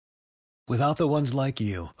Without the ones like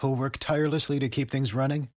you, who work tirelessly to keep things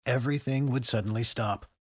running, everything would suddenly stop.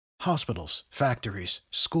 Hospitals, factories,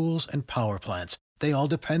 schools, and power plants, they all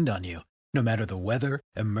depend on you. No matter the weather,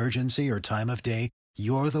 emergency, or time of day,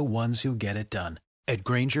 you're the ones who get it done. At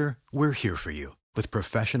Grainger, we're here for you with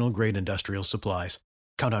professional-grade industrial supplies.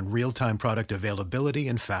 Count on real-time product availability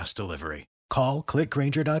and fast delivery. Call,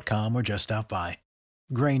 clickgrainger.com, or just stop by.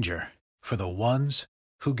 Grainger, for the ones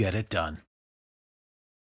who get it done.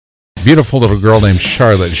 Beautiful little girl named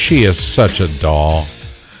Charlotte. She is such a doll.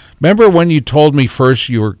 Remember when you told me first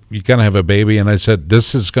you're going to have a baby, and I said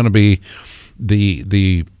this is going to be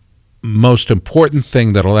the most important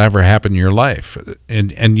thing that'll ever happen in your life,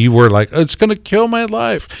 and you were like, it's going to kill my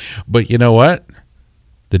life. But you know what?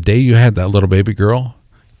 The day you had that little baby girl,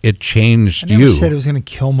 it changed you. I never said it was going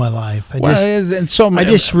to kill my life. I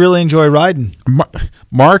just really enjoy riding.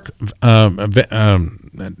 Mark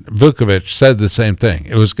Vukovic said the same thing.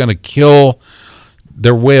 It was going to kill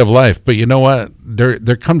their way of life. But you know what?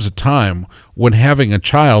 There comes a time when having a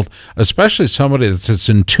child, especially somebody that's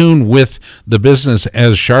in tune with the business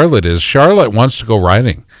as Charlotte is. Charlotte wants to go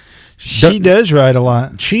riding. She does ride a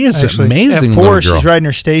lot. She is actually amazing. At 4, she's riding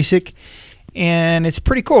her Stasic, and it's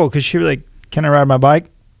pretty cool because she was like, "Can I ride my bike?"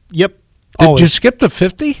 Yep. Did you skip the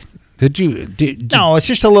 50? Did you? No, it's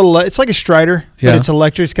just a little. It's like a Strider, but it's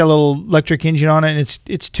electric. It's got a little electric engine on it, and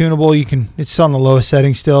it's tunable. It's on the lowest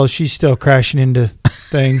setting still. She's still crashing into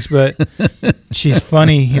things, but she's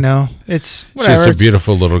funny. It's whatever. She's a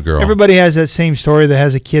beautiful little girl. Everybody has that same story that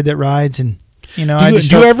has a kid that rides, and do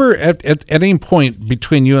you ever at any point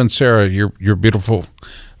between you and Sarah, your beautiful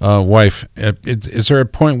wife, is there a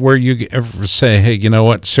point where you ever say, hey, you know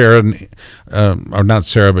what, Sarah, or not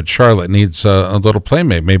Sarah, but Charlotte needs a little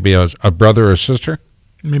playmate, maybe a brother or sister?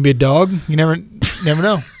 Maybe a dog? You never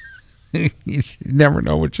know. You never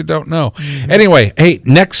know what you don't know. Mm-hmm. Anyway, hey,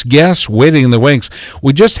 next guest, waiting in the wings.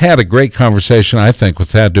 We just had a great conversation, I think, with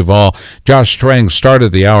Thad Duvall. Josh Strang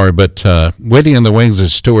started the hour, but waiting in the wings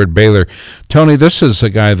is Stuart Baylor. Tony, this is a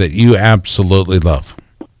guy that you absolutely love.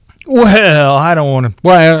 Well, I don't want to.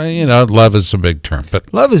 Well, love is a big term,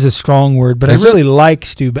 but love is a strong word. But I really like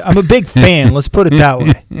Stu. I'm a big fan. Let's put it that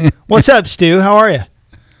way. What's up, Stu? How are you?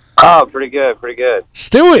 Oh, pretty good.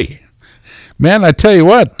 Stewie, man, I tell you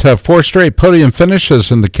what, 4 straight podium finishes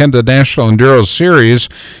in the Kenda National Enduro Series.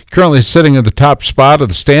 Currently sitting at the top spot of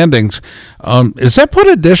the standings. Is that put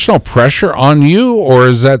additional pressure on you, or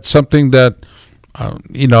is that something that? A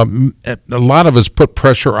lot of us put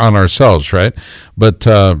pressure on ourselves, right? But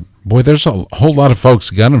boy, there's a whole lot of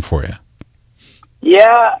folks gunning for you.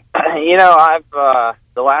 Yeah, I've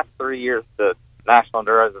the last 3 years the National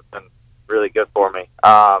Enduros has been really good for me.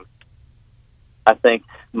 I think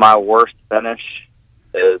my worst finish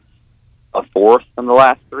is a 4th in the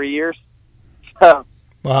last 3 years. So,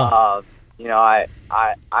 wow.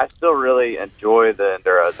 I still really enjoy the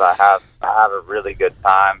Enduros. I have a really good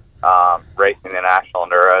time racing the National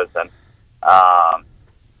Enduros, and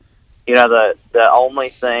the only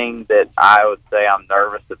thing that I would say I'm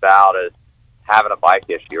nervous about is having a bike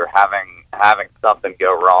issue or having something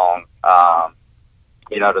go wrong,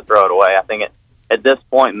 to throw it away. I think at this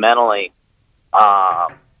point mentally,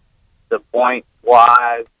 the point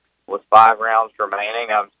wise with 5 rounds remaining,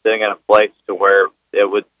 I'm sitting in a place to where it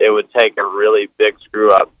would take a really big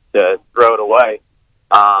screw up to throw it away.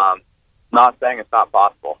 Not saying it's not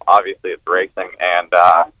possible. Obviously, it's racing,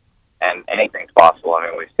 and anything's possible. I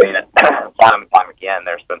mean, we've seen it time and time again.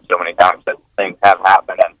 There's been so many times that things have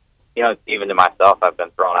happened, and even to myself, I've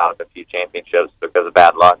been thrown out of a few championships because of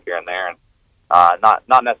bad luck here and there, and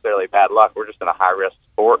not necessarily bad luck. We're just in a high risk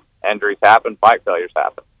sport. Injuries happen, bike failures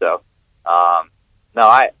happen. So, no,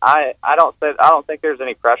 I don't think there's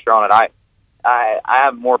any pressure on it. I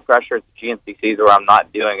have more pressure at the GNCCs where I'm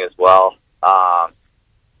not doing as well.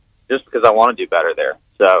 Just because I want to do better there.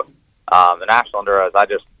 So the National Enduros, I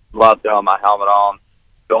just love throwing my helmet on,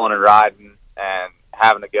 going and riding, and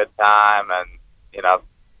having a good time, and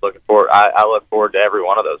looking forward. I look forward to every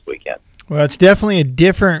one of those weekends. Well, it's definitely a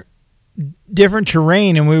different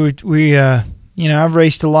terrain, and I've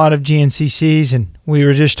raced a lot of GNCCs, and we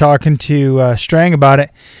were just talking to Strang about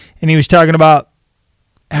it, and he was talking about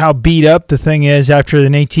how beat up the thing is after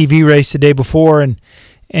an ATV race the day before, and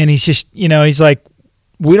he's just he's like,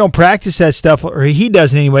 we don't practice that stuff, or he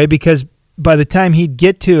doesn't anyway, because by the time he'd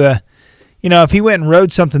get to if he went and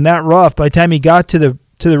rode something that rough, by the time he got to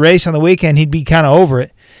the race on the weekend, he'd be kind of over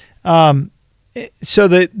it. So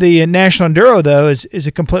the National Enduro though is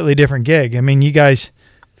a completely different gig. I mean, you guys,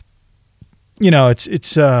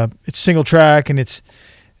 it's single track, and it's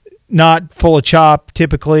not full of chop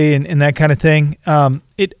typically, and that kind of thing.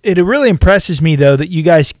 It really impresses me though that you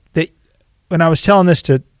guys, that when I was telling this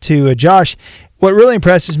to Josh, what really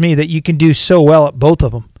impresses me that you can do so well at both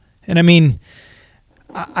of them. And I mean,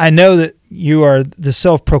 I know that you are the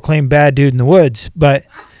self-proclaimed bad dude in the woods, but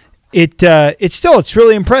it's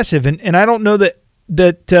really impressive. And I don't know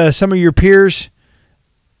that some of your peers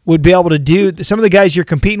would be able to do, some of the guys you're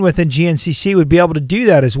competing with in GNCC would be able to do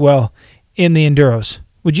that as well in the enduros.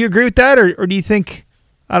 Would you agree with that, or do you think,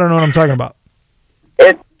 I don't know what I'm talking about?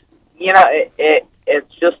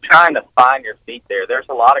 It's just trying to find your feet there. There's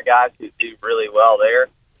a lot of guys who do really well there,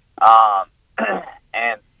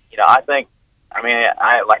 and I think, I'm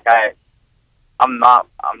not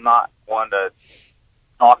one to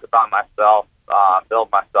talk about myself, build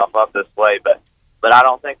myself up this way, but I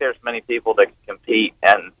don't think there's many people that can compete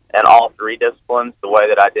in all three disciplines the way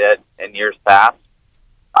that I did in years past,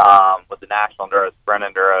 with the National Enduros, Sprint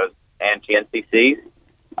Enduros, and GNCCs.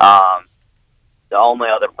 The only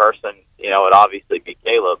other person, would obviously be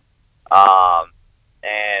Caleb.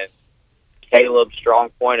 And Caleb's strong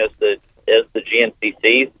point is the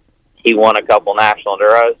GNCCs. He won a couple National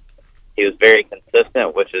Enduros. He was very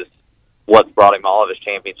consistent, which is what's brought him all of his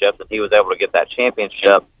championships, and he was able to get that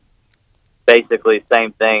championship. Basically,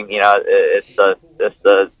 same thing. It's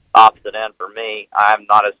the opposite end for me. I'm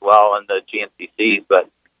not as well in the GNCCs, but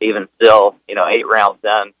even still, 8 rounds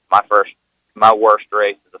in, my worst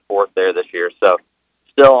race is the 4th there this year. So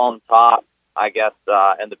still on top, I guess,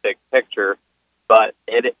 in the big picture, but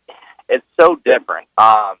it's so different.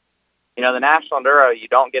 The National Enduro, you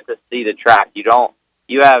don't get to see the track. You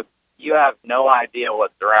have no idea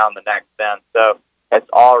what's around the next bend. So it's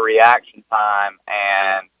all reaction time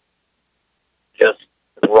and just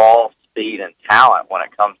raw speed and talent when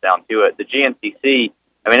it comes down to it. The GNCC,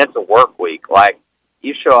 it's a work week. Like,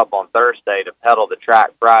 you show up on Thursday to pedal the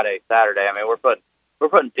track Friday, Saturday. We're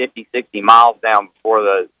putting 50, 60 miles down before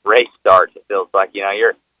the race starts. It feels like,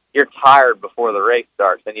 you're tired before the race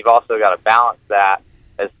starts, and you've also got to balance that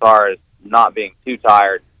as far as not being too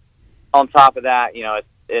tired. On top of that, it's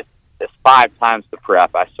 5 times the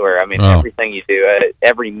prep, I swear. Everything you do,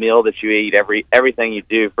 every meal that you eat, everything you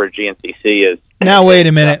do for GNCC is. Now wait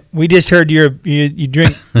a minute. We just heard you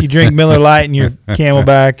drink Miller Lite and your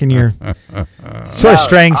Camelback and your. That's what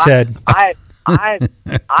Strang said. I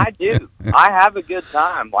do. I have a good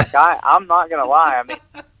time. Like, I'm not gonna lie.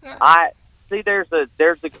 I see. There's a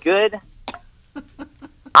good.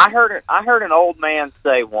 I heard an old man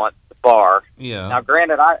say once. Bar. Yeah. Now,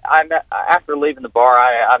 granted, I after leaving the bar,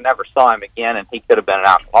 I never saw him again, and he could have been an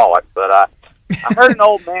alcoholic. But I heard an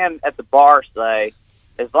old man at the bar say,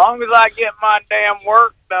 "As long as I get my damn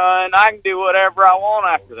work done, I can do whatever I want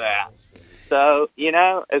after that." So,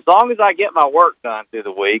 as long as I get my work done through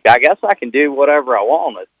the week, I guess I can do whatever I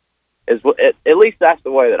want. At least that's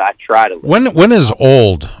the way that I try to live. When is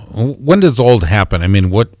old? When does old happen?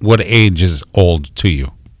 What age is old to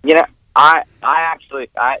you?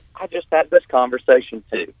 I just had this conversation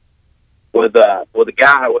too with a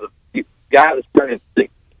guy that was turning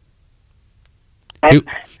 60.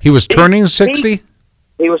 He was turning 60?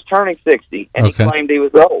 He was turning 60, and okay. He claimed he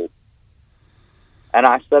was old. And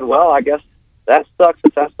I said, well, I guess that sucks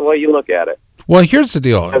if that's the way you look at it. Well, here's the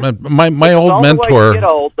deal. My old mentor.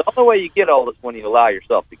 The only way you get old is when you allow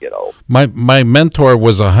yourself to get old. My mentor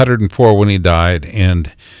was 104 when he died,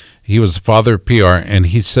 and he was the father of PR, and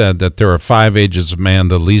he said that there are 5 ages of man,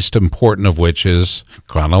 the least important of which is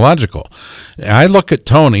chronological. I look at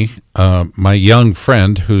Tony, my young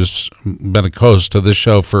friend, who's been a host to this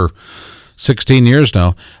show for 16 years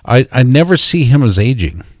now. I never see him as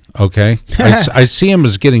aging, okay? I see him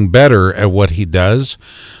as getting better at what he does,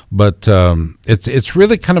 but it's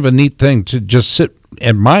really kind of a neat thing to just sit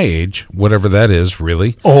at my age, whatever that is,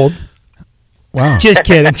 really. Old. Wow. Just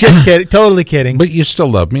kidding. Totally kidding. But you still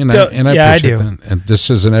love me, and I appreciate I do. that. And this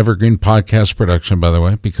is an Evergreen podcast production, by the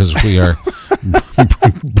way, because we are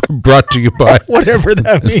brought to you by whatever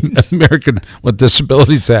that means. American with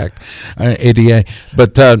Disabilities Act, ADA.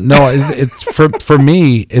 But no, it's for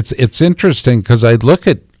me. It's interesting because I look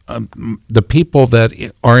at the people that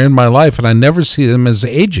are in my life, and I never see them as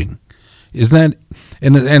aging. Isn't that?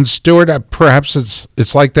 And Stuart, perhaps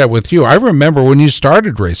it's like that with you. I remember when you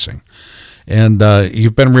started racing. And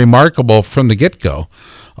you've been remarkable from the get-go.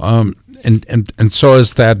 And so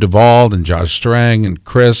has Thad Duvall and Josh Strang and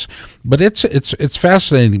Chris. But it's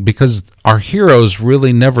fascinating because our heroes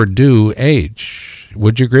really never do age.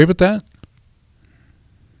 Would you agree with that?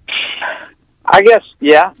 I guess,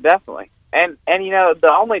 yeah, definitely. And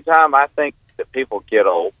the only time I think that people get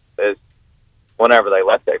old is whenever they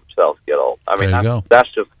let themselves get old. That's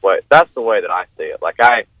just the way that I see it. Like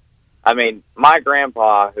my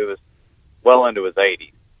grandpa, who was well into his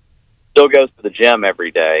 80s, still goes to the gym every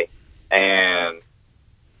day, and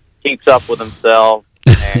keeps up with himself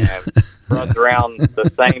and runs around the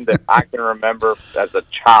same that I can remember as a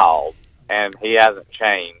child, and he hasn't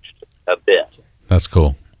changed a bit. That's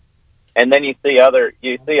cool. And then you see other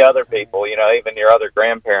people, even your other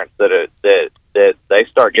grandparents that they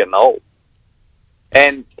start getting old.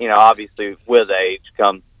 And, obviously with age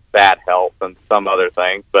comes bad health and some other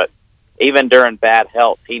things, but even during bad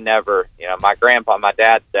health, he never, my grandpa, my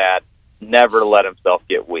dad's dad, never let himself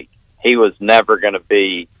get weak. He was never going to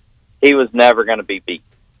be beat.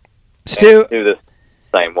 Stu, do this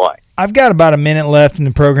same way. I've got about a minute left in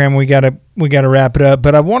the program. We got to wrap it up.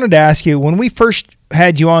 But I wanted to ask you, when we first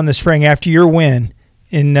had you on the spring after your win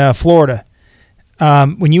in Florida,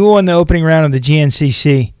 when you won the opening round of the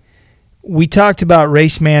GNCC, we talked about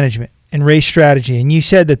race management and race strategy, and you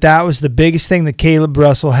said that was the biggest thing that Caleb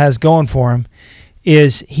Russell has going for him,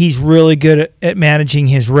 is he's really good at managing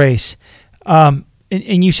his race. And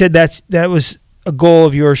you said that was a goal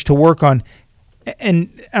of yours to work on.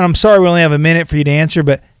 And I'm sorry we only have a minute for you to answer,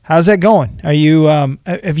 but how's that going? Are you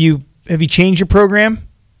have you changed your program?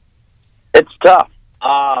 It's tough.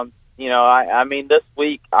 I mean, this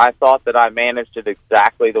week I thought that I managed it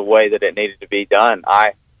exactly the way that it needed to be done.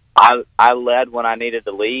 I led when I needed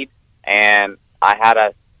to lead, and I had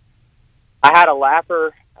a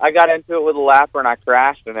lapper. I got into it with a lapper, and I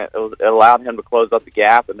crashed, and it allowed him to close up the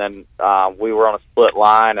gap. And then we were on a split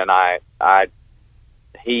line, and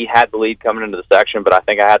he had the lead coming into the section, but I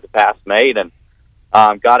think I had the pass made, and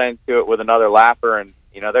got into it with another lapper. And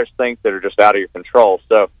there's things that are just out of your control.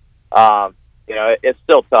 So it's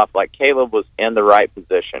still tough. Like, Caleb was in the right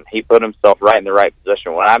position. He put himself right in the right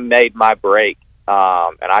position. When I made my break,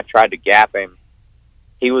 and I tried to gap him,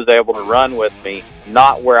 he was able to run with me,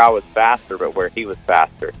 not where I was faster, but where he was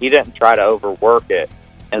faster. He didn't try to overwork it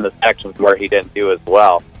in the sections where he didn't do as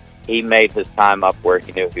well. He made his time up where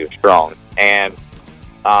he knew he was strong. And,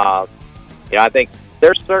 I think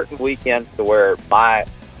there's certain weekends to where my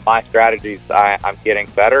strategies, I'm getting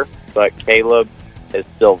better, but Caleb is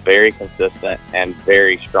still very consistent and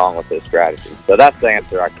very strong with his strategy. So that's the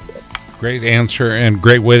answer I can give. Great answer and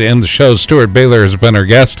great way to end the show. Stuart Baylor has been our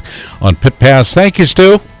guest on Pit Pass. Thank you,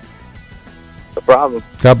 Stu. No problem.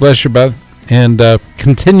 God bless you, bud. And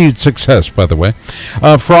continued success, by the way.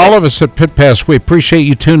 For all of us at Pit Pass, we appreciate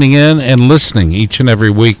you tuning in and listening each and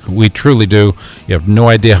every week. We truly do. You have no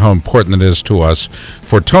idea how important it is to us.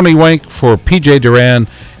 For Tony Wank, for PJ Duran,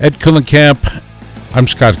 Ed Kuhlenkamp, I'm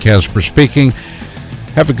Scott Casper speaking.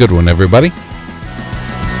 Have a good one, everybody.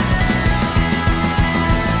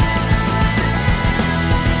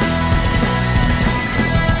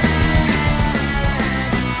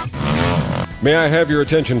 May I have your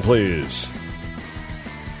attention, please?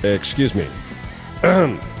 Excuse me.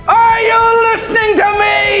 Are you listening to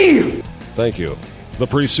me? Thank you. The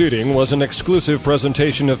preceding was an exclusive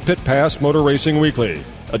presentation of Pit Pass Motor Racing Weekly,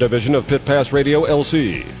 a division of Pit Pass Radio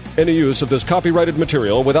LC. Any use of this copyrighted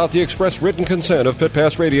material without the express written consent of Pit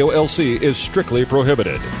Pass Radio LC is strictly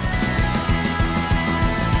prohibited.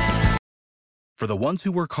 For the ones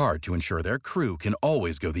who work hard to ensure their crew can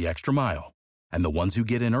always go the extra mile, and the ones who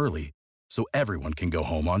get in early so everyone can go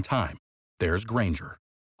home on time, there's Grainger,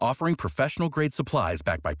 offering professional-grade supplies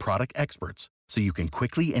backed by product experts so you can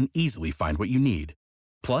quickly and easily find what you need.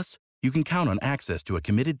 Plus, you can count on access to a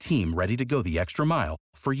committed team ready to go the extra mile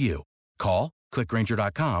for you. Call, click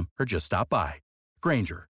Grainger.com, or just stop by.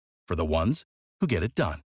 Grainger, for the ones who get it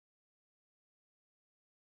done.